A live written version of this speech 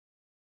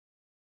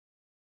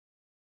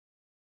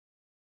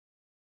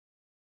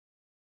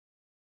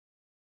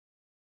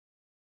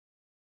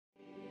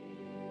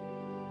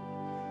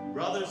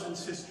Brothers and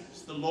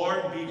sisters, the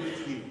Lord be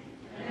with you.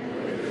 And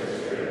with your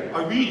spirit.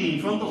 A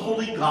reading from the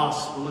Holy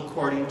Gospel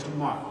according to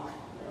Mark.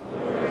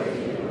 Glory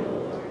to you,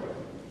 Lord.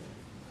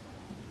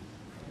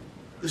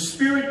 The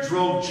Spirit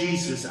drove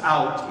Jesus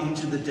out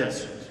into the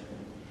desert,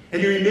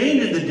 and he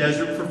remained in the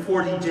desert for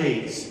 40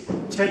 days,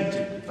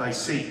 tempted by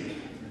Satan.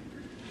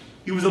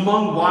 He was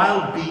among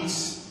wild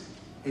beasts,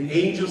 and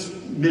angels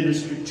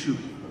ministered to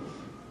him.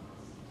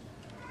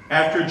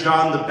 After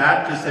John the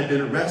Baptist had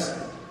been arrested,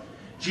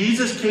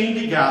 Jesus came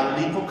to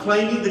Galilee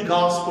proclaiming the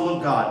gospel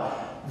of God.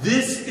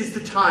 This is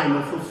the time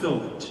of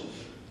fulfillment.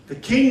 The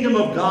kingdom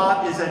of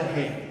God is at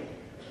hand.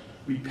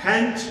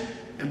 Repent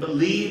and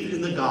believe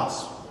in the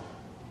gospel.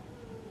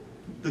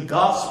 The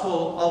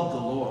gospel of the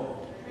Lord.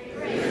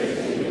 Praise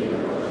to you,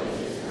 Lord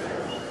Jesus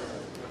Christ.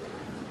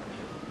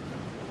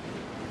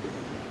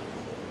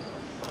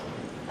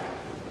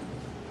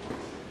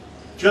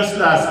 Just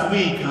last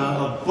week,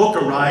 a book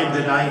arrived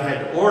that I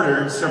had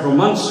ordered several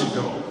months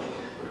ago.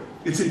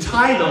 It's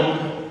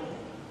entitled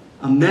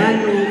A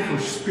Manual for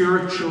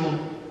Spiritual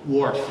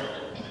Warfare.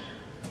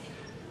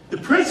 The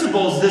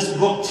principles this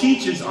book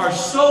teaches are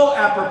so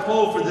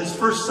apropos for this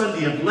first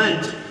Sunday of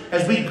Lent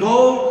as we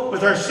go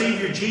with our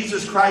Savior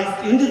Jesus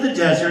Christ into the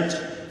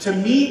desert to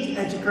meet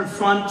and to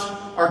confront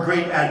our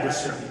great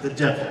adversary, the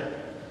devil.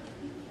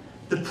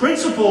 The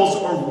principles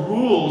or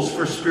rules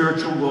for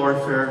spiritual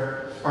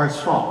warfare are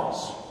as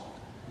follows.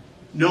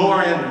 Know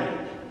our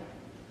enemy.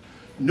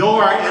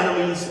 Know our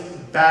enemy's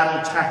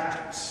battle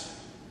tactics.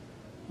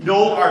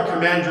 Know our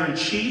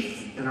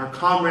commander-in-chief and our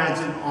comrades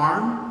in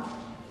arms,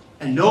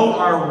 and know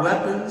our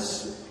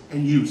weapons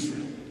and use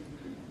them.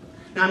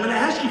 Now I'm going to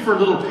ask you for a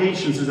little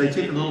patience as I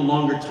take a little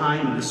longer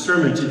time in the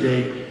sermon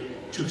today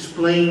to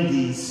explain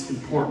these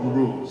important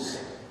rules.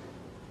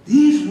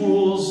 These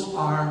rules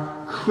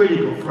are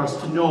critical for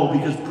us to know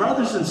because,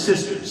 brothers and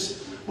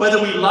sisters,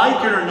 whether we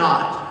like it or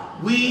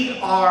not, we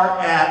are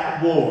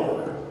at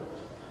war.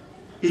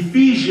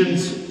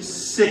 Ephesians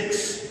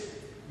 6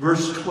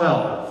 verse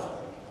 12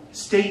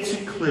 states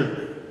it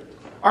clearly.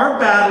 Our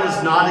battle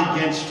is not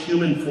against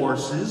human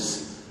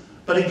forces,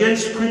 but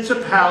against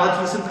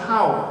principalities and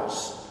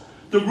powers,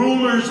 the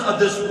rulers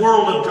of this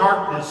world of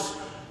darkness,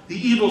 the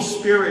evil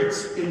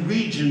spirits in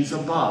regions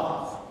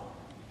above.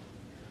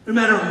 No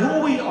matter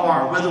who we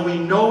are, whether we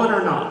know it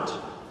or not,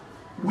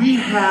 we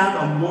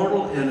have a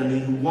mortal enemy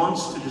who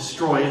wants to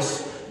destroy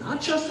us, not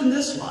just in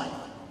this life,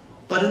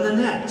 but in the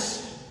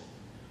next.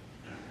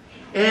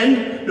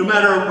 And no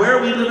matter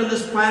where we live on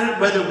this planet,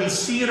 whether we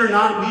see it or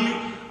not, we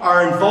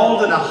are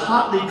involved in a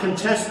hotly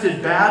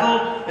contested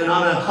battle and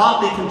on a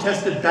hotly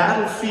contested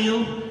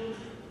battlefield,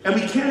 and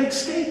we can't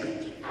escape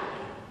it.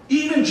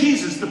 Even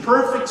Jesus, the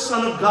perfect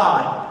Son of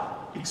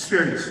God,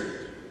 experienced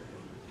it.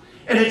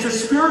 And it's a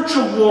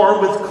spiritual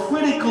war with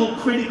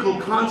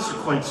critical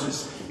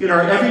consequences in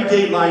our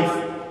everyday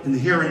life in the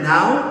here and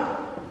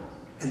now,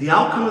 and the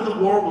outcome of the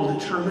war will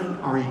determine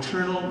our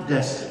eternal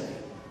destiny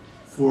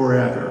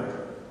forever.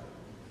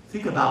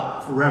 Think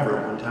about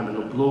forever one time and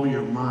it'll blow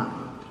your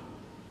mind.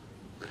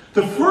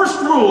 The first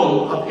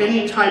rule of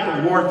any type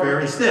of warfare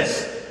is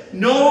this: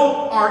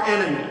 know our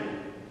enemy.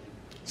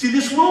 See,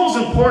 this rule is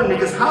important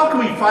because how can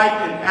we fight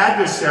an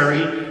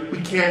adversary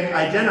we can't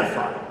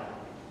identify?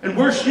 And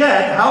worse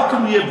yet, how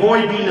can we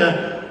avoid being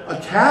a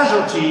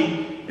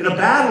casualty in a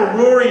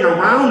battle roaring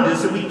around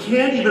us and we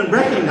can't even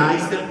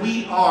recognize that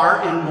we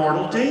are in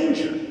mortal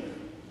danger?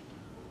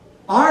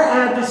 Our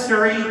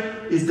adversary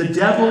is the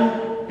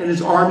devil and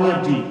his army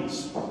of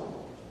demons.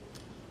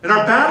 And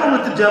our battle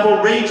with the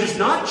devil rages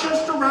not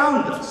just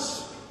around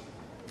us,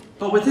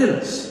 but within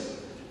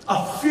us.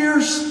 A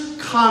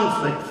fierce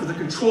conflict for the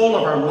control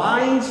of our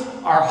minds,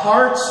 our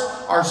hearts,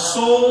 our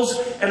souls,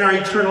 and our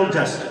eternal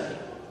destiny.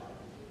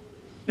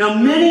 Now,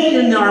 many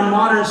in our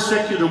modern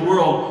secular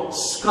world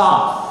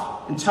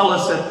scoff and tell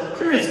us that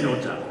there is no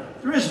devil,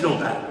 there is no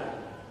battle.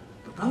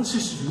 But brothers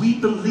and sisters, we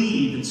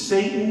believe in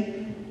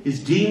Satan,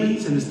 his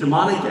demons, and his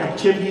demonic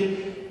activity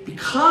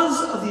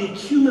because of the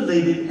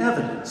accumulated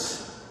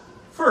evidence.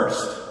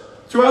 First,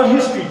 throughout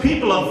history,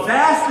 people of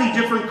vastly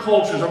different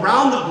cultures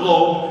around the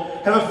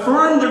globe have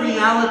affirmed the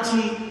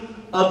reality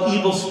of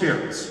evil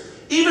spirits,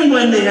 even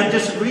when they have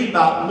disagreed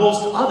about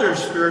most other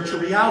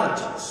spiritual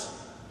realities.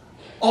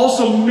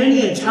 Also,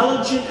 many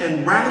intelligent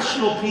and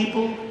rational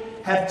people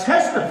have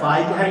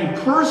testified to having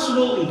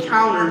personal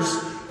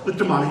encounters with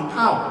demonic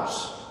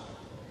powers.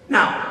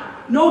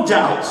 Now, no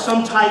doubt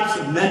some types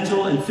of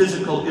mental and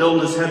physical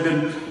illness have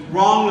been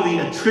wrongly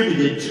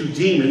attributed to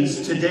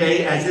demons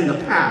today as in the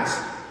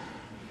past.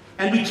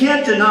 And we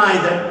can't deny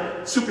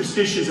that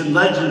superstitions and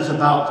legends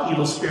about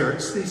evil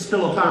spirits, they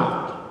still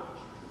abound.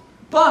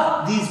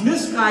 But these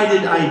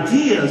misguided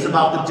ideas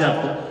about the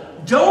devil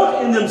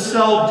don't in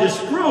themselves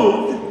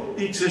disprove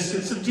the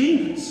existence of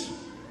demons.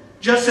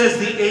 Just as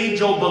the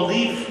age-old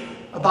belief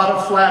about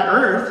a flat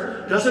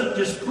earth doesn't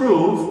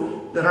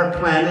disprove that our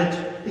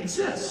planet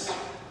exists.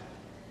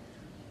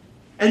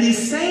 And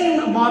these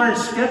same modern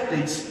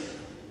skeptics,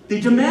 they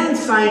demand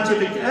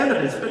scientific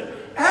evidence, but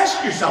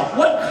Ask yourself,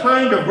 what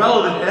kind of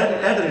relevant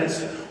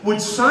evidence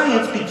would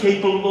science be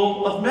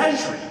capable of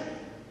measuring?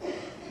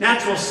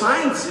 Natural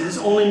sciences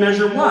only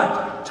measure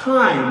what?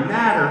 Time,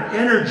 matter,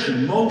 energy,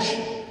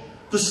 motion.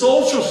 The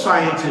social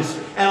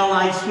scientists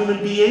analyze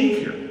human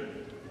behavior.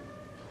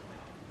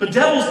 But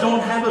devils don't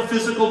have a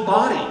physical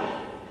body.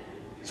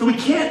 So we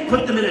can't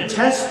put them in a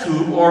test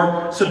tube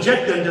or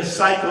subject them to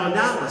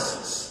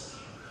psychoanalysis.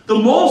 The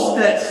most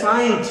that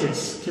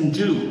scientists can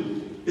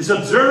do is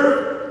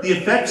observe the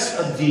effects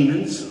of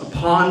demons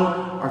upon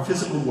our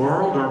physical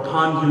world or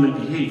upon human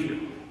behavior.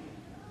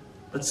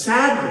 But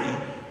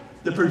sadly,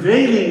 the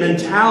prevailing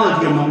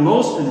mentality among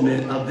most of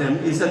them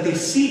is that they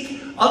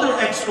seek other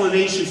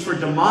explanations for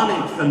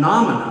demonic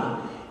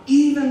phenomena,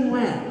 even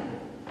when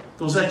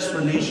those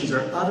explanations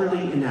are utterly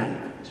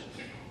inadequate.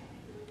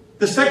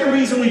 The second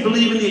reason we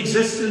believe in the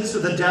existence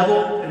of the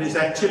devil and his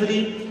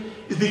activity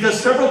is because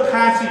several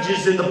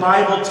passages in the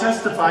Bible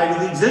testify to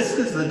the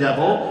existence of the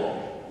devil,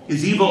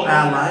 his evil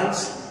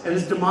allies, and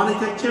his demonic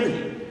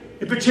activity.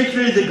 In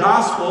particular, the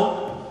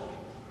gospel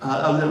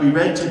that we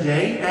read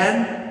today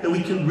and that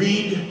we can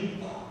read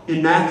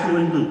in Matthew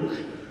and Luke.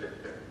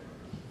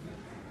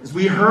 As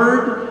we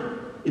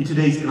heard in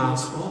today's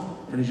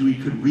gospel, and as we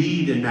could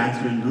read in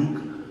Matthew and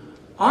Luke,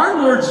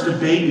 our Lord's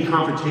debate and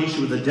confrontation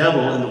with the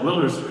devil in the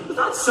wilderness was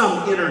not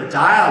some inner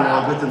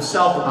dialogue with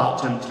himself about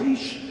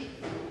temptation.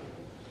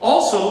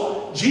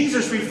 Also,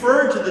 Jesus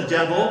referred to the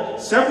devil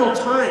several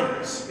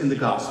times in the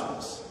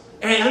Gospels.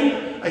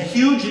 And a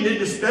huge and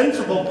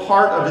indispensable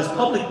part of his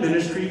public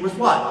ministry was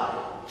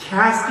what?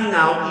 Casting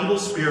out evil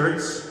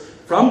spirits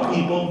from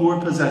people who were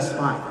possessed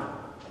by them.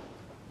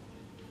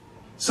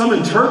 Some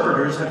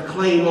interpreters have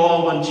claimed,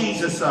 when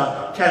Jesus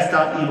cast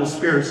out evil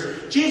spirits,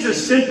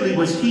 Jesus simply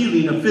was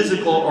healing a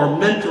physical or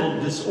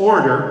mental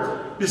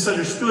disorder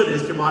misunderstood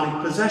as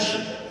demonic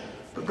possession.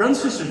 But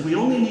brothers and sisters, we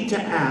only need to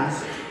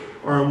ask,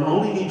 or we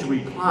only need to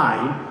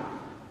reply,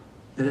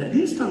 that at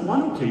least on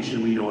one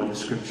occasion we know in the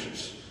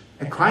Scriptures,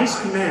 at Christ's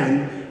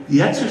command,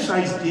 the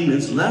exorcised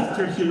demons left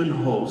their human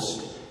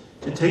host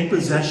to take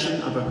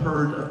possession of a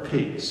herd of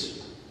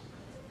pigs.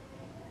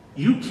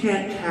 You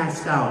can't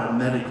cast out a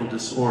medical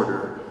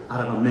disorder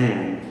out of a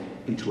man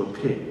into a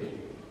pig.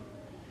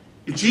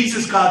 If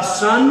Jesus, God's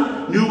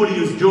Son, knew what he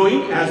was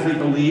doing, as we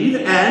believe,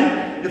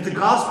 and if the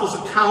Gospel's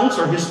accounts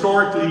are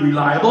historically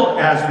reliable,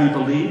 as we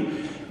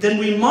believe, then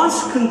we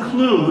must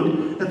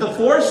conclude that the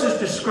forces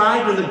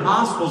described in the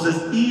Gospels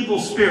as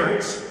evil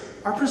spirits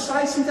are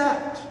precisely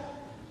that.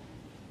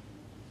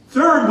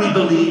 Third, we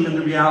believe in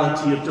the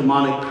reality of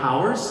demonic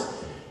powers,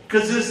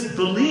 because this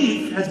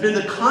belief has been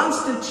the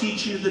constant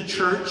teaching of the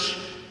church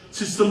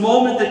since the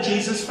moment that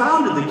Jesus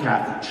founded the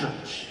Catholic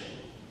Church.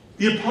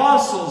 The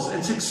apostles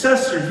and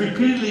successors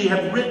repeatedly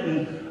have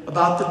written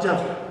about the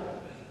devil.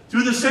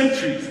 Through the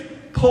centuries,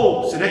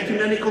 popes and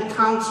ecumenical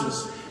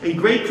councils and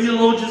great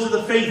theologians of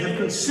the faith have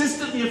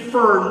consistently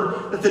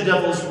affirmed that the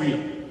devil is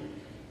real.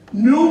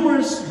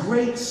 Numerous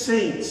great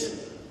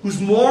saints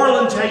whose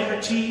moral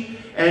integrity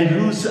and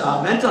whose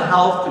mental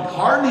health could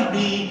hardly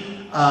be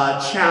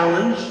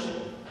challenged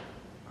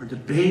or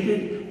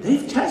debated,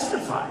 they've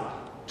testified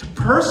to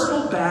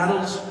personal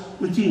battles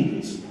with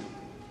demons.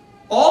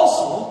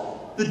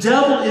 Also, the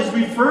devil is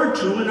referred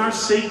to in our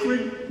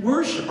sacred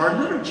worship, our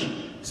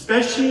liturgy,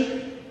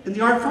 especially in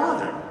the Our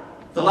Father.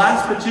 The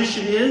last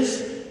petition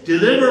is,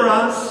 deliver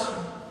us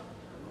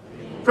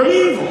from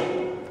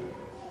evil.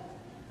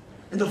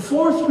 And the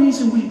fourth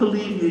reason we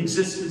believe in the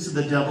existence of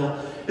the devil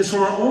is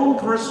from our own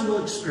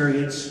personal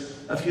experience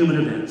of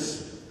human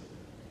events.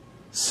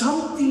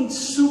 Something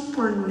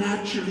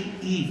supernaturally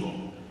evil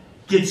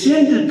gets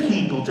into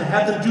people to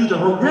have them do the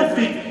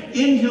horrific,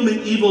 inhuman,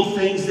 evil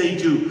things they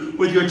do.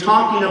 Whether you're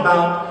talking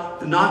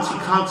about the Nazi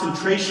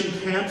concentration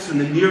camps and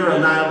the near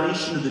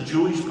annihilation of the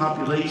Jewish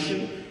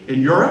population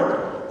in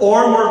Europe,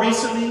 or more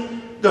recently,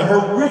 the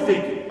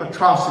horrific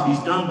atrocities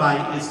done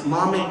by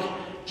Islamic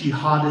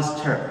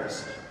jihadist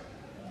terrorists.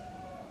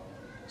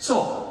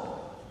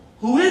 So,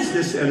 who is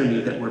this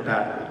enemy that we're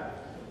battling?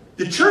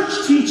 The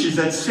church teaches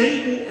that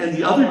Satan and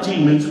the other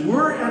demons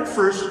were at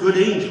first good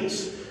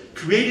angels,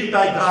 created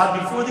by God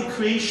before the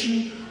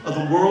creation of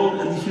the world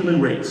and the human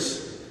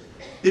race.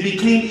 They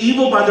became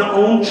evil by their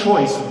own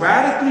choice,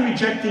 radically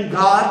rejecting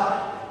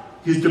God,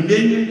 his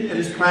dominion, and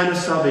his plan of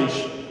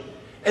salvation.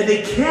 And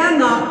they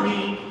cannot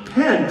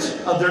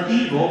repent of their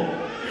evil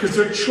because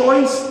their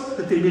choice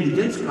that they made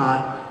against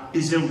God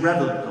is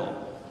irrevocable.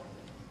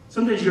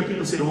 Sometimes you hear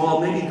people say,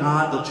 well, maybe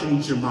God, they'll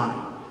change their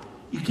mind.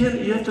 You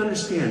have to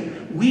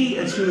understand, we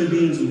as human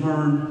beings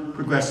learn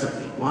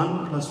progressively.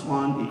 1 +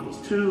 1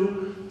 =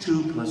 2,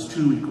 2 +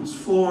 2 =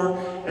 4.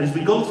 And as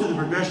we go through the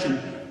progression,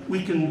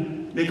 we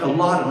can make a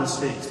lot of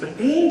mistakes. But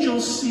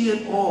angels see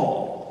it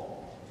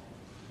all.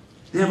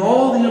 They have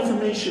all the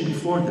information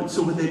before them.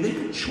 So when they make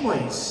a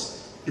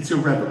choice, it's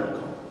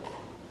irrevocable.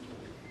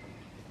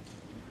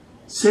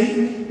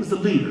 Satan was the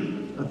leader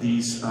of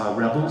these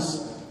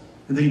rebels.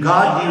 And then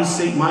God used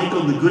St.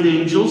 Michael and the good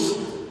angels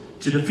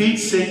to defeat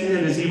Satan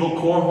and his evil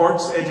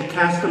cohorts and to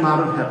cast them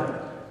out of heaven.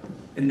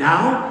 And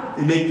now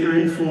they make their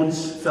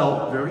influence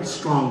felt very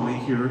strongly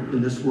here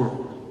in this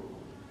world.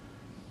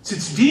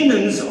 Since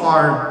demons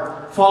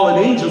are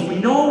fallen angels, we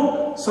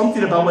know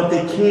something about what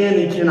they can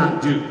and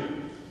cannot do.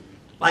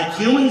 Like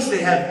humans,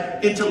 they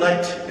have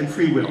intellect and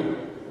free will.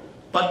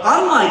 But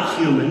unlike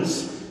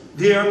humans,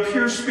 they are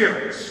pure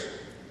spirits.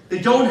 They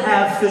don't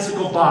have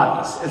physical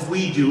bodies, as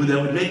we do, that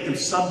would make them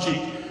subject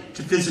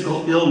to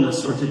physical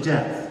illness or to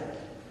death.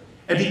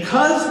 And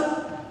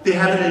because they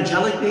have an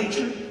angelic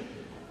nature,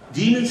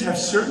 demons have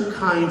certain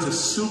kinds of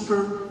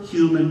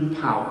superhuman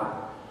power.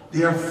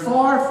 They are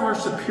far, far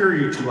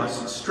superior to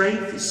us in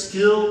strength,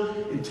 skill,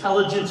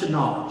 intelligence, and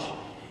knowledge.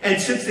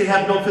 And since they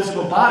have no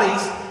physical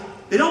bodies,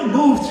 they don't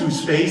move through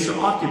space or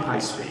occupy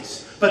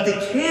space. But they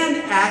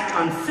can act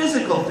on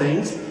physical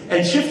things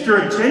and shift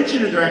their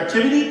attention and their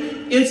activity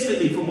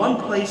instantly from one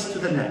place to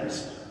the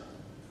next.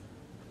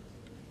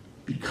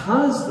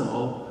 Because,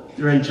 though,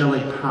 their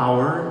angelic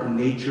power and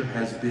nature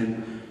has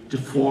been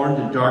deformed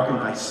and darkened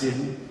by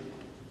sin,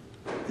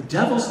 the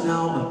devils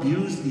now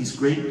abuse these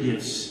great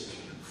gifts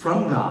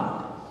from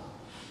God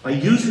by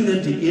using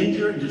them to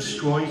injure and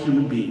destroy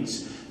human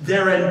beings.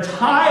 Their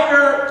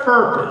entire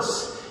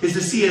purpose is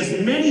to see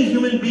as many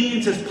human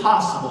beings as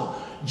possible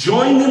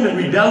join them in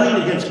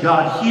rebelling against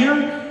God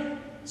here,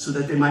 so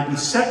that they might be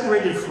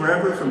separated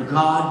forever from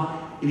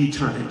God in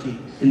eternity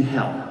in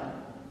hell.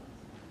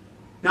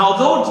 Now,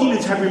 although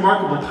demons have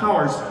remarkable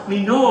powers,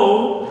 we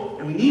know,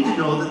 and we need to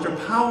know, that their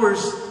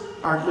powers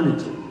are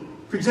limited.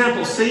 For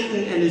example,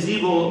 Satan and his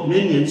evil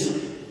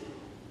minions,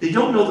 they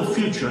don't know the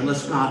future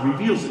unless God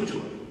reveals it to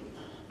them.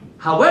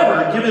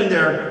 However, given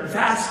their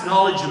vast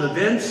knowledge of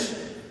events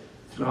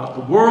throughout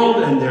the world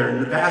and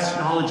their vast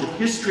knowledge of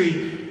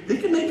history, they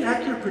can make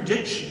accurate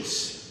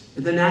predictions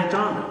and then act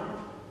on them.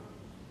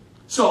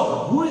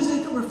 So, who is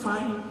it that we're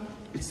fighting?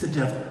 It's the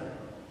devil.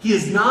 He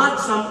is not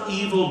some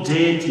evil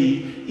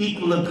deity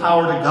equal in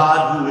power to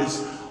God, who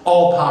is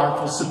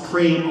all-powerful,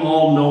 supreme,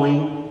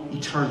 all-knowing,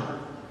 eternal.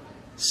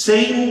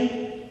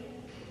 Satan,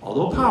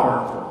 although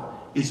powerful,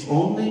 is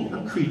only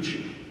a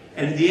creature.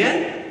 And in the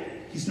end,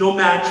 he's no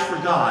match for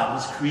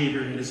God, his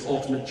creator and his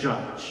ultimate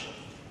judge.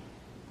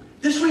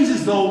 This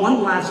raises, though,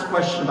 one last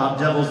question about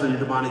devils and their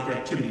demonic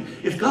activity.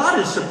 If God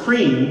is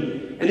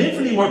supreme and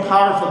infinitely more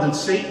powerful than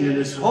Satan and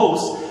his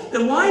hosts,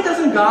 then why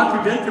doesn't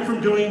God prevent them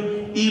from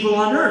doing evil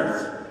on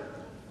earth?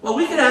 Well,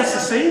 we could ask the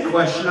same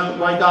question on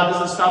why God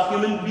doesn't stop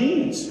human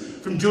beings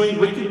from doing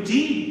wicked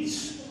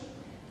deeds.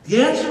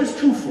 The answer is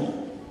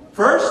twofold.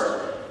 First,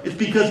 it's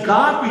because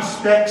God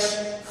respects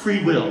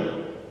free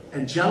will,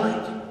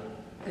 angelic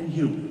and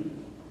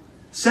human.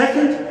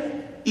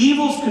 Second,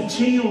 evil's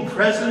continual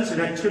presence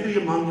and activity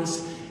among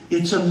us,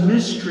 it's a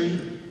mystery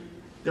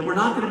that we're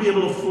not going to be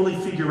able to fully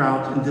figure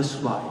out in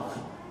this life.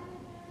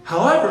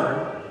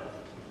 However,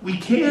 we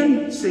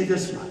can say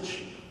this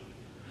much.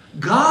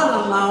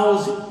 God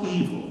allows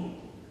evil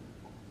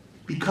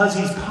because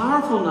he's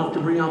powerful enough to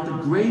bring out the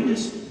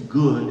greatest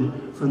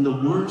good from the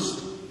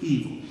worst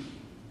evil.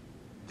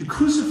 The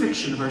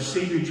crucifixion of our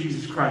Savior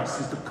Jesus Christ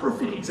is the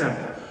perfect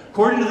example.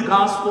 According to the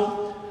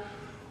gospel,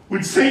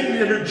 when Satan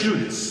entered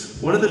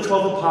Judas, one of the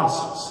 12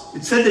 apostles,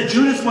 it said that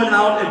Judas went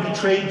out and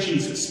betrayed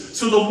Jesus.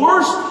 So the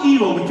worst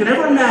evil we can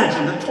ever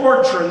imagine, the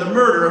torture and the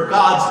murder of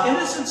God's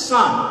innocent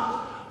Son,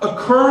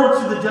 occurred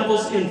through the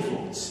devil's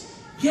influence.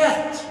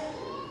 Yet,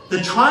 the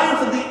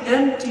triumph of the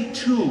empty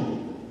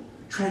tomb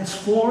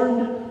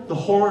transformed the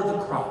horror of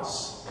the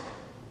cross.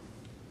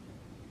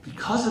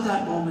 Because of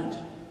that moment,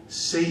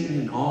 Satan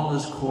and all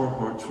his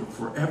cohorts were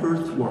forever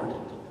thwarted.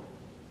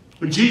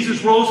 When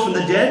Jesus rose from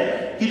the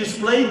dead, he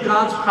displayed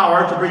God's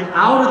power to bring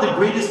out of the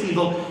greatest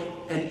evil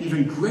an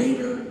even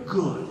greater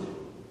good,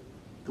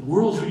 the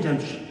world's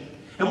redemption.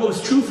 And what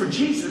was true for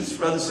Jesus,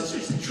 brothers and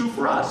sisters, is true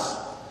for us.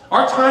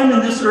 Our time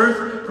in this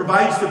earth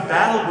provides the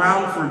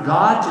battleground for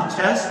God to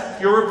test,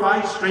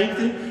 purify,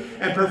 strengthen,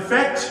 and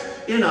perfect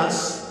in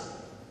us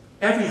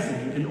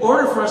everything in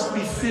order for us to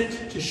be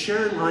fit to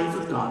share life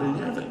with God in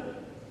heaven.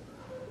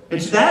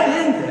 And to that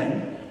end,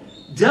 then,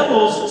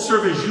 devils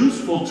serve as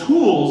useful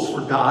tools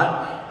for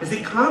God as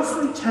they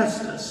constantly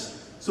test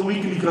us so we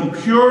can become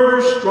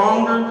purer,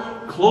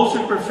 stronger, closer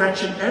to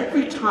perfection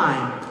every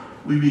time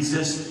we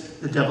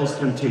resist the devil's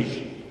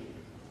temptation.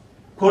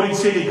 Quoting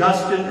St.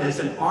 Augustine, as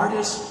an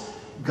artist,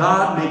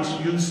 God makes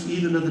use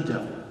even of the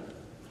devil.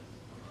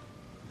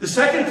 The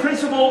second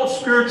principle of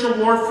spiritual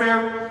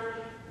warfare,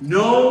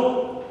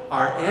 know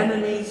our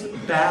enemy's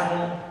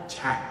battle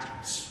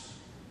tactics.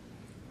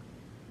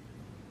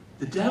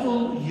 The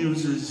devil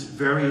uses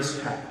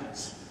various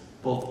tactics,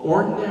 both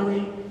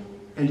ordinary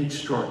and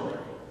extraordinary.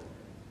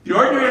 The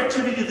ordinary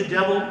activity of the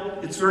devil,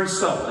 it's very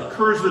subtle. It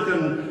occurs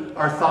within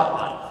our thought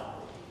life.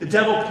 The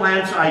devil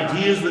plants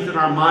ideas within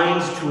our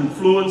minds to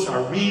influence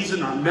our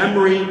reason, our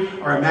memory,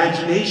 our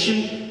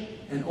imagination,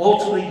 and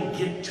ultimately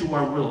to get to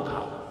our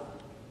willpower.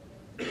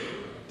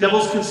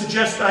 Devils can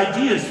suggest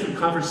ideas through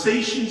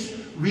conversations,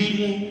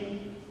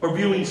 reading, or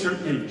viewing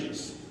certain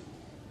images.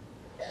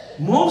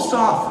 Most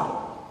often,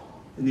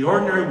 in the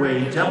ordinary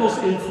way, devils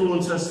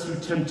influence us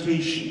through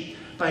temptation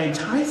by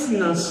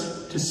enticing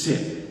us to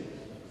sin.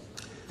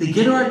 They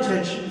get our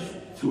attention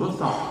through a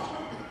thought,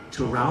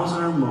 to arouse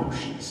our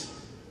emotions,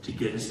 to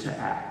get us to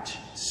act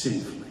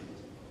sinfully.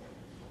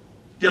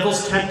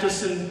 Devils tempt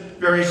us in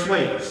various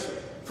ways.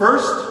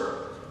 First,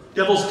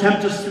 devils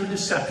tempt us through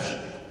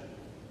deception.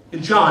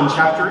 In John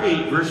chapter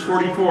 8, verse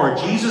 44,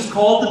 Jesus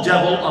called the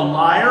devil a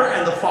liar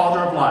and the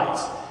father of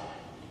lies.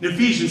 In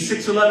Ephesians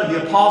 6:11,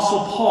 the Apostle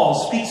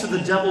Paul speaks of the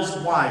devil's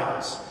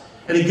wiles.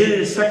 And again in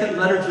his second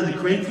letter to the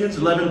Corinthians,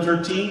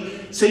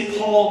 11:13, St.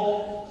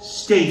 Paul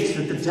states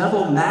that the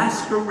devil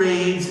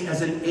masquerades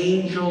as an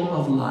angel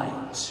of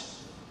light.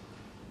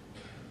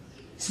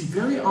 See,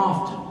 very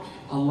often,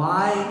 a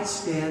lie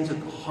stands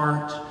at the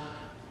heart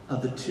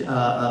of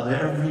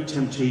every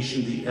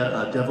temptation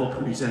the devil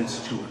presents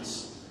to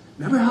us.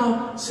 Remember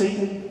how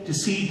Satan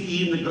deceived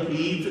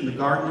Eve in the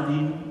Garden of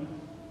Eden?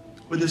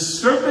 When the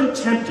serpent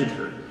tempted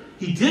her,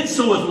 he did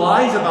so with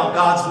lies about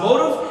God's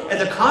motive and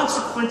the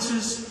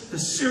consequences, the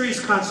serious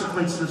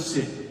consequences of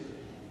sin.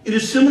 In a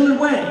similar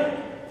way,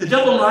 the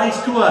devil lies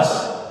to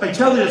us by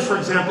telling us, for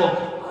example,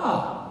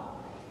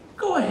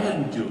 go ahead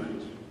and do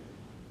it.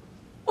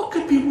 What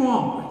could be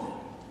wrong with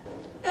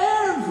it?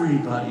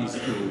 Everybody's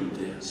doing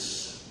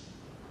this.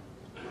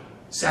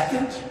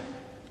 Second,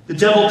 the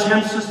devil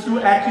tempts us through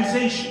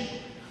accusation.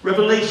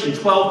 Revelation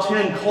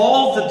 12:10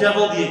 calls the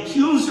devil the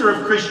accuser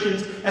of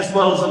Christians as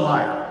well as a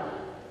liar.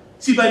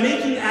 See, by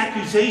making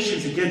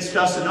accusations against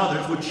us and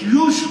others, which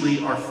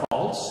usually are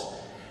false,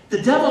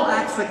 the devil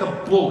acts like a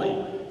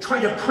bully,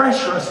 trying to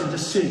pressure us into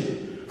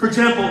sinning. For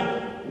example,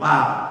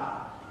 wow,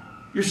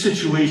 your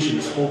situation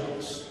is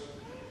hopeless.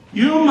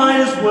 You might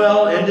as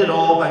well end it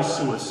all by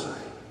suicide.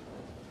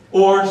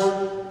 Or,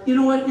 you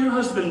know what, your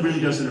husband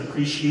really doesn't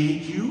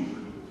appreciate you,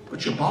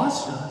 but your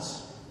boss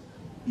does.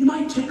 You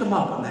might take him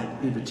up on that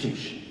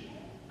invitation.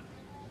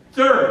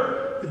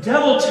 Third, the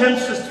devil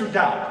tempts us through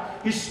doubt.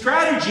 His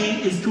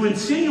strategy is to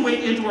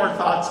insinuate into our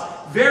thoughts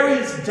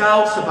various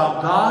doubts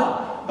about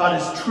God, about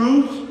his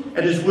truth,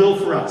 and his will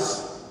for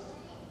us.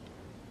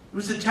 It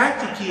was a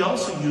tactic he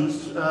also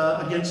used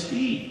against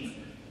Eve.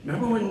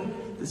 Remember when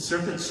the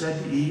serpent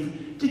said to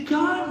Eve, did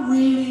God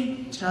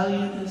really tell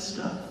you this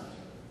stuff?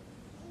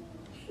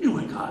 He knew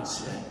what God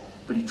said,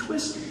 but he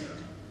twisted it,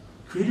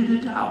 created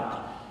a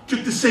doubt.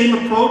 Took the same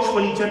approach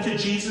when he tempted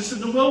Jesus in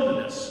the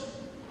wilderness.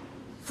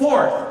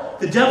 Fourth,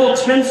 the devil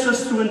tempts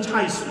us through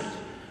enticement.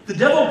 The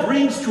devil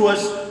brings to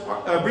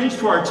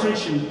our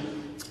attention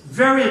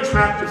very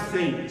attractive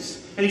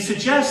things. And he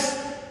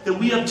suggests that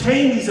we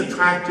obtain these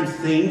attractive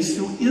things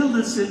through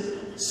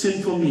illicit,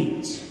 sinful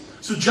means.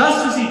 So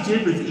just as he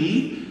did with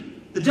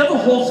Eve, the devil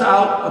holds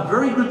out a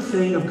very good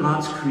thing of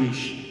God's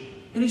creation.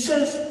 And he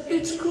says,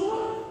 it's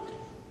good.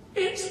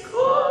 It's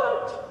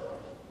good.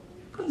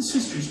 Brothers and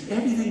sisters,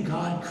 everything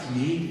God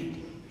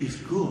created is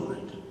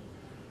good.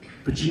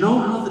 But you know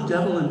how the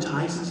devil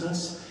entices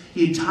us?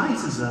 He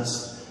entices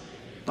us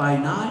by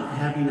not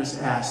having us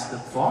ask the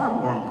far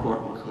more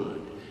important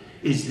good.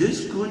 Is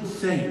this good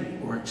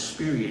thing or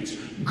experience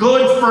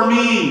good for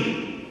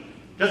me?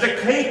 Does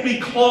it take me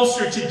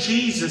closer to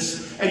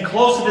Jesus and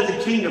closer to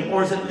the kingdom,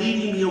 or is it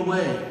leading me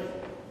away?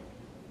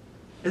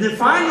 And then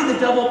finally the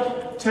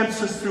devil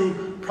tempts us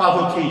through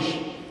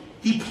provocation.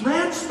 He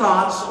plants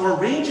thoughts or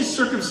arranges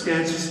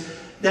circumstances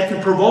that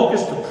can provoke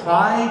us to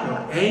pride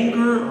or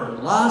anger or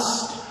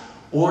lust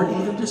or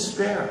even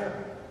despair.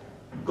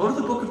 Go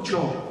to the book of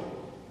Job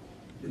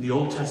in the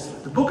Old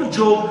Testament. The book of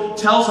Job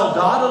tells how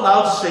God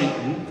allowed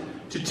Satan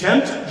to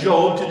tempt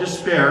Job to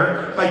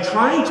despair by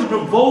trying to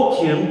provoke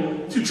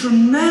him to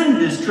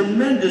tremendous,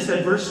 tremendous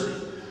adversity.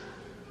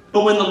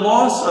 But when the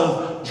loss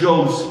of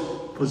Job's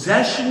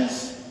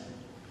possessions,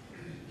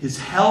 his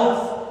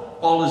health,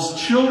 all his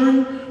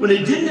children, when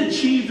it didn't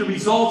achieve the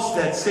results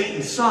that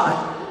Satan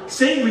sought,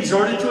 Satan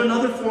resorted to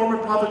another form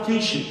of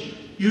provocation,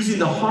 using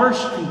the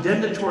harsh,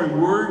 condemnatory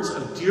words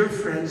of dear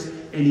friends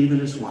and even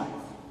his wife.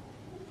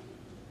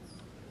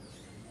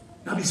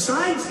 Now,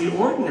 besides the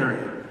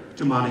ordinary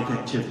demonic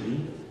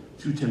activity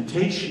through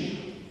temptation,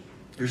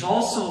 there's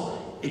also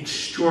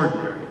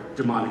extraordinary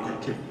demonic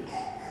activity.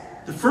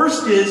 The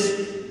first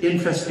is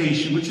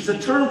infestation, which is a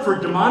term for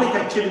demonic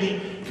activity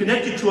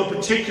connected to a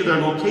particular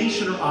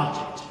location or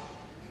object.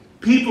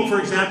 People, for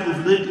example,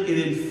 who've lived in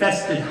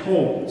infested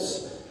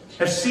homes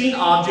have seen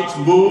objects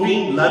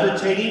moving,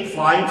 levitating,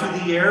 flying through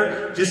the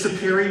air,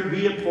 disappearing,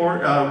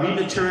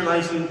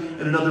 rematerializing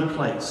in another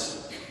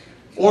place.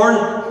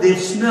 Or they've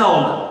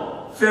smelled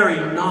very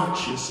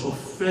noxious,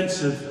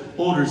 offensive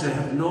odors that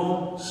have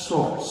no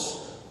source.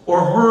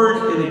 Or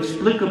heard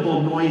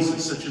inexplicable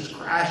noises such as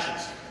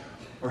crashes,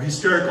 or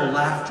hysterical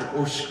laughter,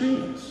 or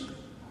screams.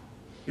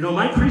 You know, in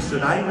my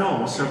priesthood, I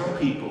know several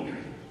people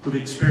who've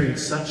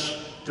experienced such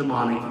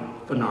demonic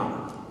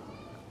phenomena.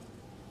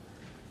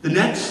 The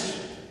next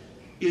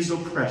is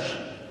oppression,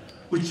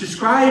 which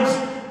describes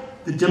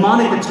the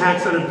demonic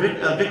attacks on a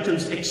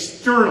victim's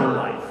external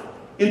life.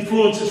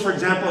 Influences, for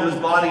example, on his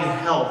body and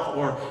health,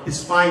 or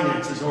his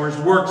finances, or his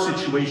work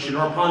situation,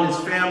 or upon his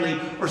family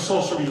or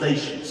social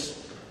relations.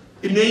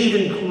 It may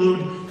even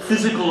include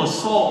physical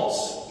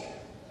assaults,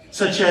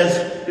 such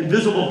as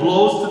invisible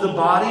blows to the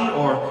body,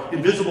 or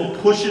invisible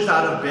pushes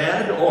out of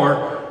bed,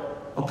 or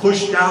a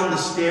push down the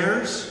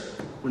stairs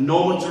when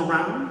no one's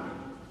around,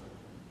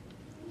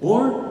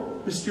 or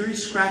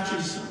mysterious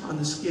scratches on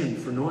the skin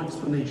for no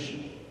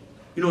explanation.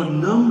 You know, a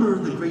number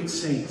of the great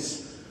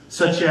saints,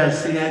 such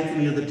as St.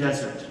 Anthony of the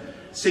Desert,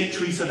 St.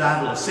 Teresa of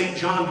Avila, St.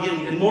 John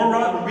Vianney, and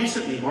more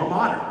recently, more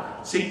modern,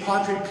 St.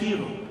 Padre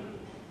Pio,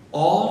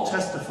 all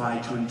testify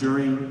to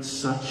enduring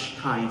such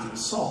kinds of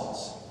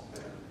assaults.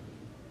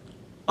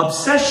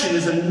 Obsession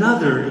is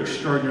another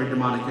extraordinary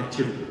demonic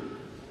activity.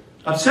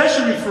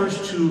 Obsession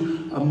refers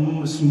to a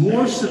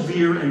more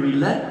severe and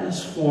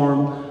relentless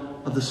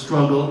form of the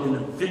struggle in a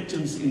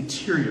victim's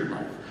interior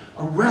life,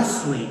 a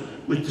wrestling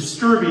with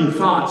disturbing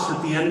thoughts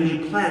that the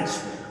enemy plants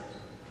there.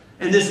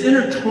 And this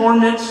inner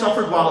torment,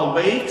 suffered while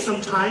awake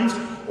sometimes,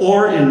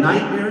 or in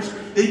nightmares,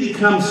 they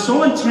become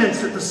so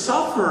intense that the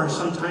sufferer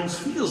sometimes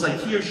feels like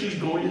he or she's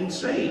going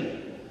insane.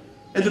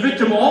 And the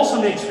victim also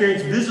may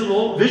experience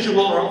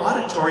visual or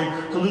auditory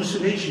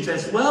hallucinations,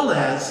 as well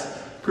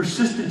as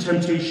persistent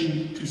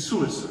temptation to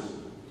suicide.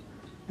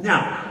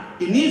 Now,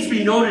 it needs to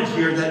be noted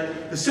here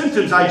that the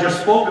symptoms I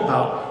just spoke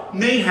about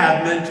may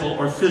have mental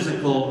or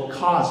physical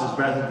causes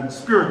rather than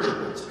spiritual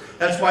ones.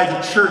 That's why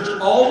the church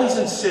always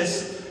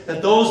insists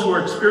that those who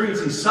are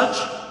experiencing such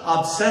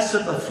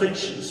obsessive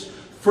afflictions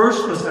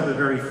first must have a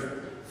very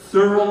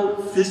thorough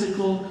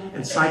physical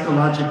and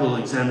psychological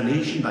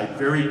examination by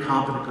very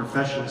competent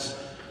professionals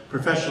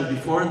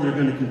before they're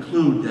going to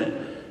conclude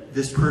that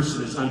this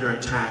person is under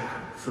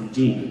attack from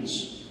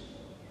demons.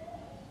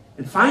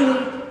 And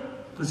finally,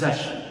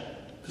 possession.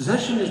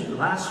 Possession is the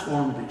last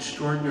form of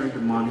extraordinary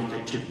demonic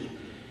activity.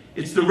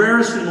 It's the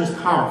rarest and most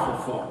powerful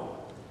form.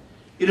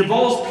 It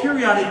involves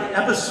periodic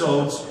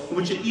episodes in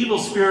which an evil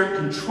spirit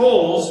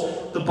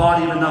controls the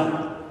body of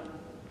another.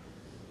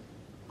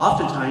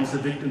 Oftentimes, the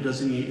victim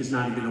is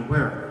not even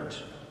aware of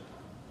it.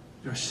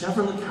 There are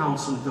several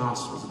accounts in the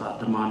Gospels about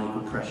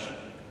demonic oppression.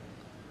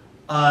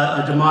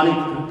 A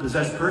demonic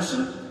possessed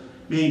person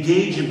may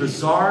engage in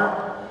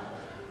bizarre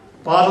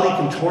bodily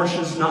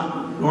contortions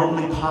not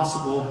normally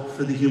possible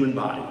for the human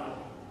body.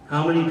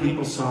 How many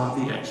people saw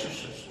The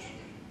Exorcist?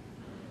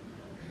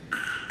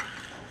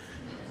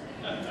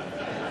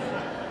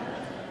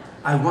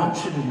 I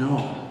want you to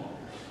know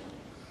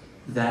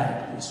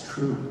that is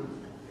true.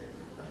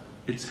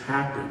 It's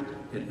happened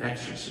in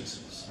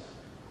exorcisms.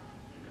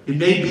 It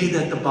may be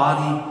that the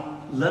body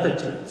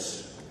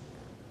levitates.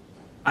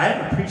 I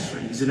have a priest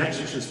friend, he's an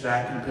exorcist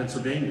back in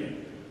Pennsylvania.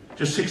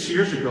 Just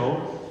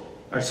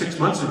 6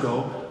 months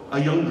ago, a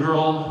young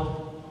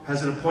girl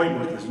has an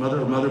appointment with his mother.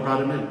 Her mother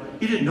brought him in.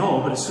 He didn't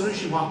know, but as soon as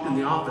she walked in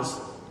the office,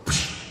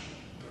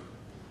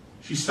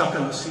 she's stuck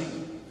on the seat.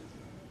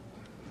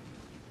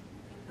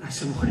 I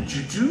said, what did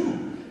you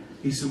do?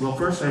 He said, well,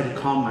 first I had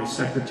to calm my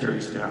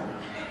secretaries down.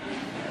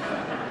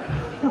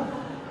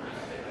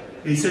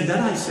 He said,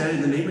 then I said,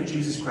 in the name of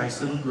Jesus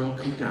Christ, little girl,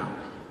 come down.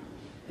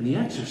 And he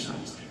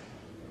exorcised her.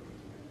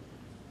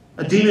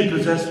 A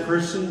demon-possessed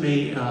person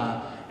may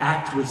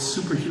act with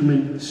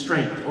superhuman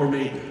strength, or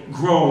may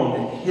groan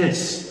and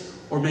hiss,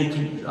 or make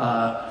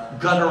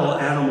guttural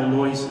animal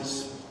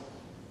noises.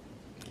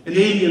 An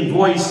alien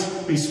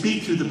voice may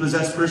speak through the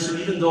possessed person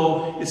even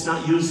though it's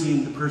not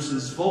using the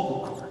person's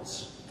vocal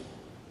cords,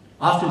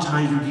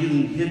 oftentimes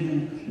revealing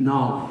hidden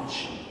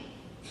knowledge.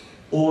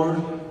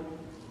 Or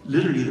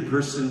literally the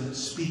person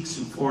speaks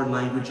in foreign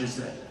languages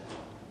that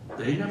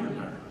they never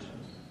learned.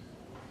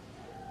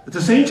 At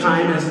the same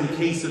time, as in the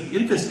case of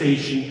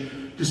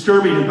infestation,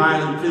 disturbing and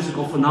violent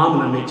physical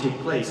phenomena may take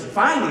place. And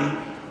finally,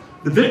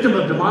 the victim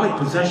of demonic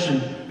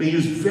possession may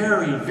use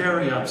very,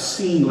 very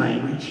obscene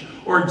language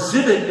or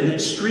exhibit an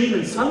extreme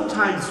and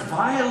sometimes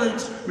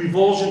violent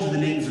revulsion to the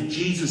names of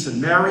Jesus and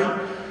Mary,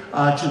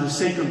 to the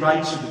sacred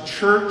rites of the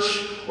church,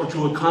 or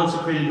to a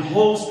consecrated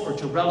host, or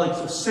to relics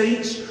of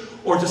saints,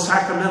 or to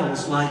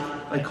sacramentals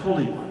like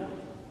holy water.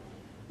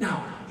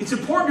 Now, it's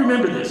important to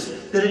remember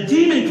this, that a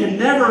demon can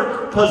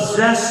never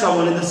possess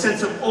someone in the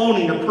sense of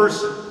owning a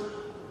person.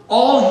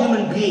 All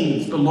human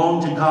beings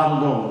belong to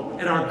God alone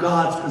and are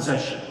God's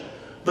possession.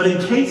 But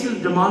in cases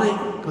of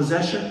demonic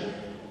possession,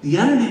 the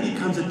enemy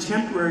becomes a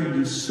temporary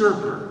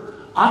usurper,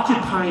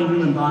 occupying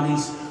human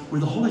bodies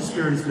where the Holy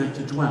Spirit is meant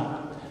to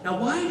dwell. Now,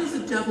 why does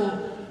the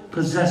devil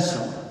possess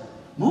someone?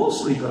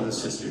 Mostly,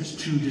 brothers and sisters,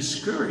 to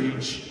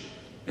discourage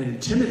and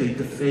intimidate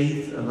the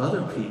faith of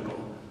other people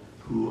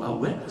who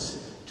witness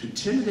it. To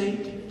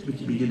intimidate, to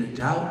make you begin to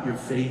doubt your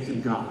faith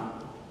in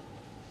God.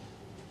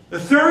 The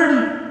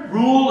third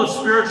rule of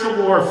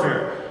spiritual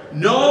warfare: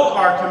 know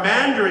our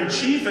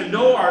commander-in-chief and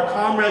know our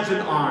comrades in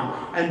arms.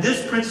 And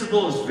this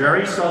principle is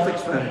very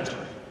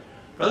self-explanatory.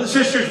 Brothers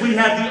and sisters, we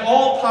have the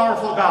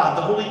all-powerful God,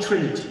 the Holy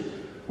Trinity,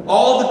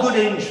 all the good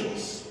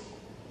angels,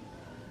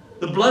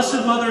 the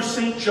Blessed Mother,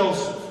 Saint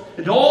Joseph,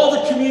 and all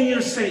the communion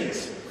of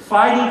saints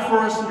fighting for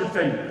us and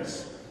defending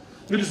us.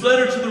 In his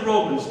letter to the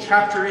Romans,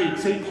 chapter 8,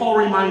 St. Paul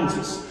reminds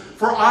us,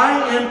 for I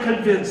am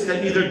convinced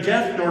that neither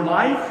death nor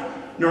life,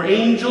 nor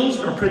angels,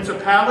 nor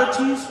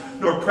principalities,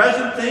 nor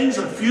present things,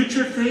 or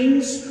future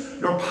things,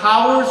 nor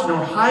powers, nor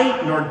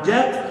height, nor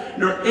depth,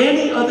 nor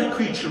any other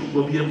creature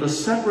will be able to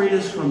separate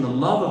us from the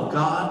love of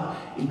God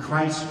in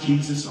Christ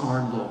Jesus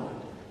our Lord.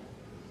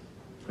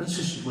 That's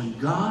just when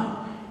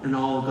God and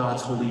all of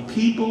God's holy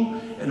people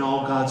and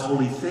all God's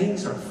holy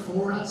things are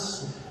for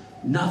us,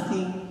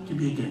 nothing can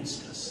be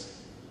against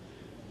us.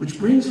 Which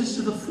brings us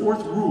to the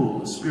fourth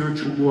rule of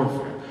spiritual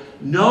warfare.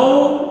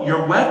 Know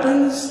your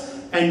weapons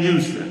and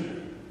use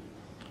them.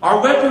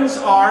 Our weapons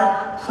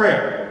are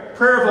prayer.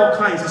 Prayer of all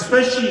kinds,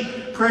 especially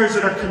prayers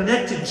that are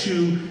connected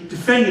to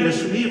defending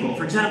us from evil.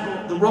 For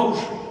example, the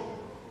rosary,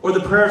 or the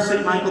prayer of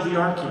St. Michael the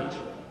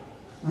Archangel.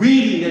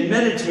 Reading and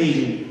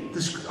meditating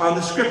on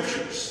the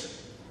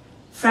scriptures.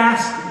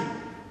 Fasting,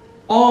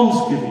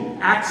 almsgiving,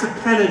 acts of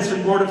penance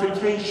and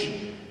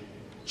mortification.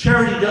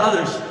 Charity to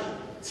others.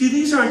 See,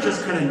 these aren't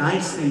just kind of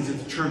nice things that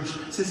the church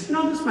says, you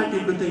know, this might be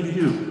a good thing to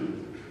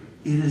do.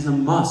 It is a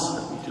must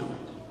that we do it.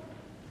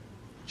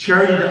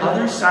 Charity to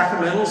others,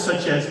 sacramentals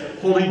such as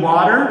holy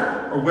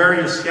water, or wearing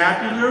a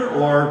scapular,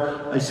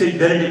 or a St.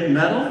 Benedict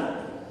medal.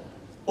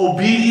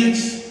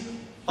 Obedience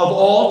of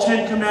all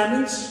 10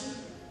 commandments.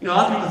 You know, a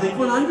lot of people think,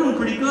 well, I'm doing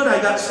pretty good.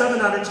 I got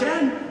 7 out of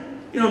 10.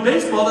 You know, in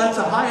baseball, that's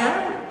a high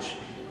average.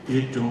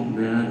 It don't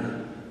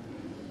matter.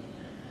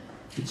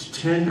 It's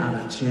 10 out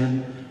of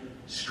 10,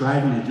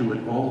 striving to do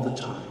it all the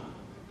time.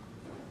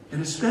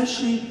 And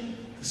especially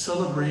the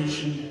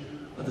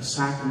celebration of the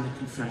sacrament of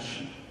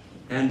confession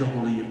and the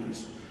Holy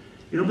Eucharist.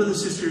 You know,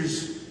 brothers and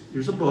sisters,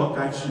 there's a book,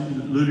 I actually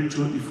alluded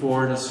to it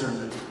before in a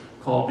sermon,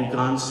 called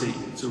Begone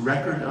Satan. It's a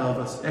record of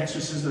an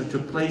exorcism that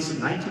took place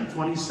in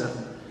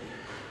 1927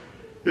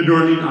 in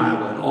Northern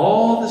Iowa. And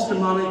all this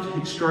demonic,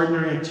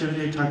 extraordinary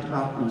activity I talked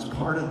about, it was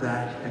part of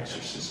that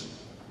exorcism.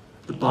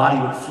 The body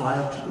would fly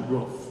up to the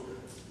roof.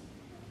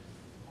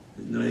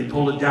 And then they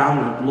pulled it down,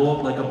 it would blow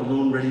up like a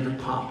balloon ready to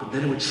pop. And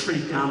then it would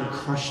shrink down and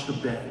crush the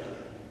bed.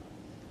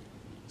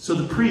 So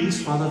the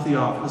priest, Father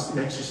Theophilus,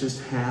 the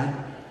exorcist, had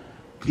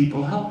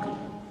people help him.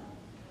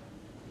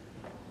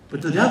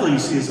 But the devil, you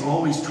see, is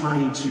always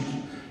trying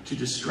to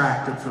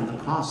distract him from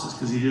the process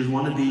because he doesn't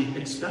want to be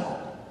expelled.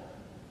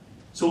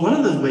 So one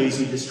of the ways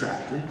he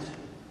distracted,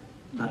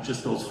 not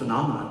just those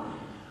phenomena,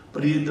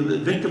 but the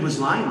victim was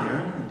lying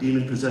there, a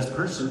demon-possessed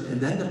person, and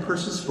then the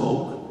person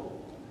spoke,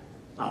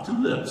 not through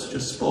lips,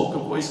 just spoke, a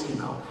voice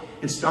came out,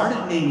 and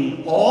started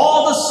naming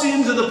all the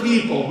sins of the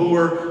people who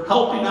were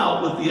helping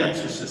out with the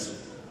exorcism.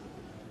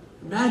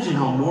 Imagine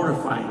how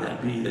mortifying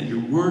that'd be, that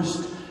your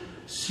worst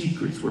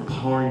secrets were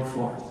pouring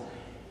forth.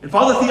 And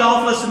Father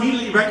Theophilus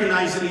immediately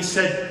recognized it. He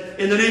said,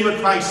 in the name of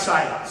Christ,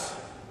 silence.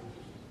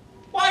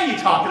 Why are you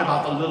talking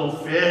about the little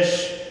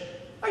fish?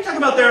 Why are you talking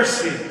about their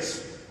sins?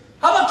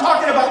 How about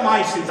talking about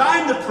my sins?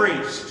 I'm the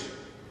priest.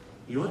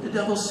 You know what the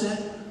devil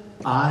said?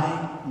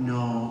 I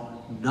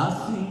know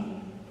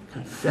nothing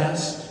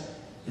confessed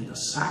in the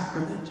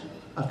sacrament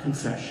of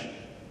confession.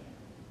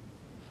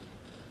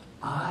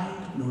 I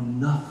know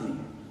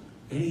nothing,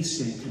 any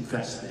sin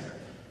confessed there.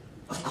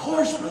 Of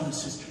course, brothers and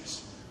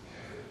sisters.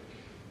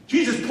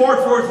 Jesus poured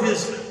forth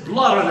his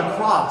blood on the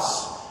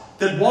cross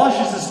that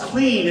washes us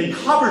clean and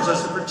covers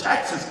us and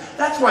protects us.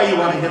 That's why you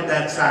want to hit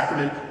that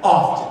sacrament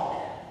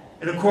often.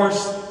 And of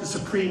course, the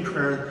supreme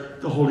prayer,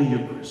 the Holy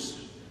Eucharist.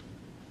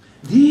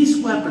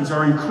 These weapons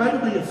are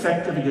incredibly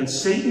effective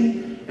against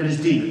Satan and his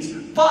demons.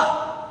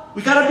 But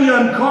we got to be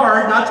on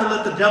guard not to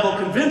let the devil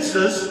convince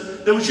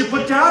us that we should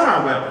put down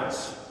our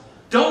weapons.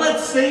 Don't let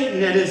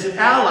Satan and his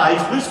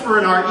allies whisper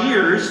in our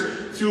ears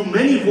through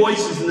many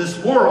voices in this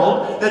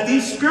world that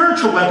these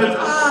spiritual weapons,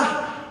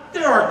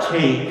 they're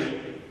archaic,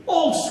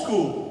 old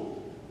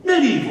school,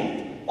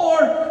 medieval,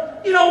 or,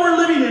 you know, we're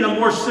living in a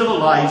more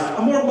civilized,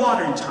 a more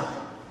modern time.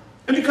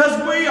 And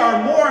because we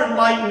are more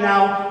enlightened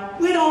now,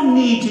 we don't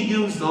need to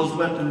use those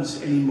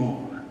weapons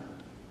anymore.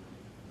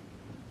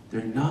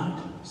 They're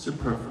not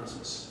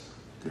superfluous.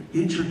 They're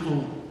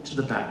integral to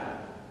the battle.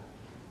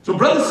 So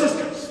brothers and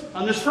sisters,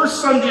 on this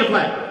first Sunday of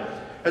Lent,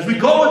 as we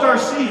go with our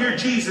Savior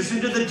Jesus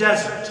into the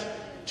desert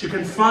to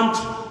confront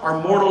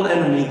our mortal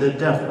enemy, the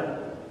devil,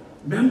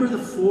 remember the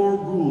 4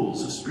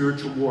 rules of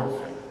spiritual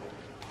warfare.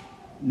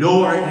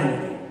 Know our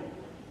enemy.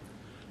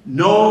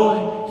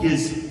 Know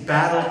his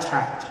battle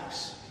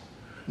tactics.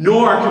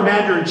 Know our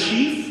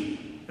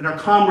commander-in-chief and our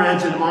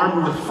comrades in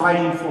armor who are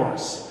fighting for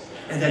us.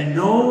 And then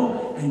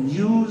know and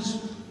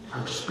use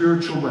our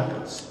spiritual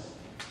weapons.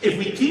 If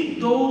we keep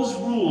those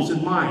rules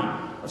in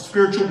mind of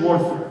spiritual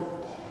warfare,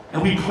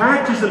 and we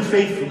practice them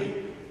faithfully,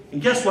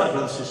 and guess what,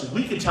 brothers and sisters?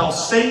 We can tell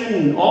Satan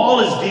and all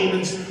his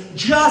demons,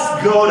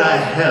 just go to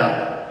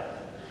hell.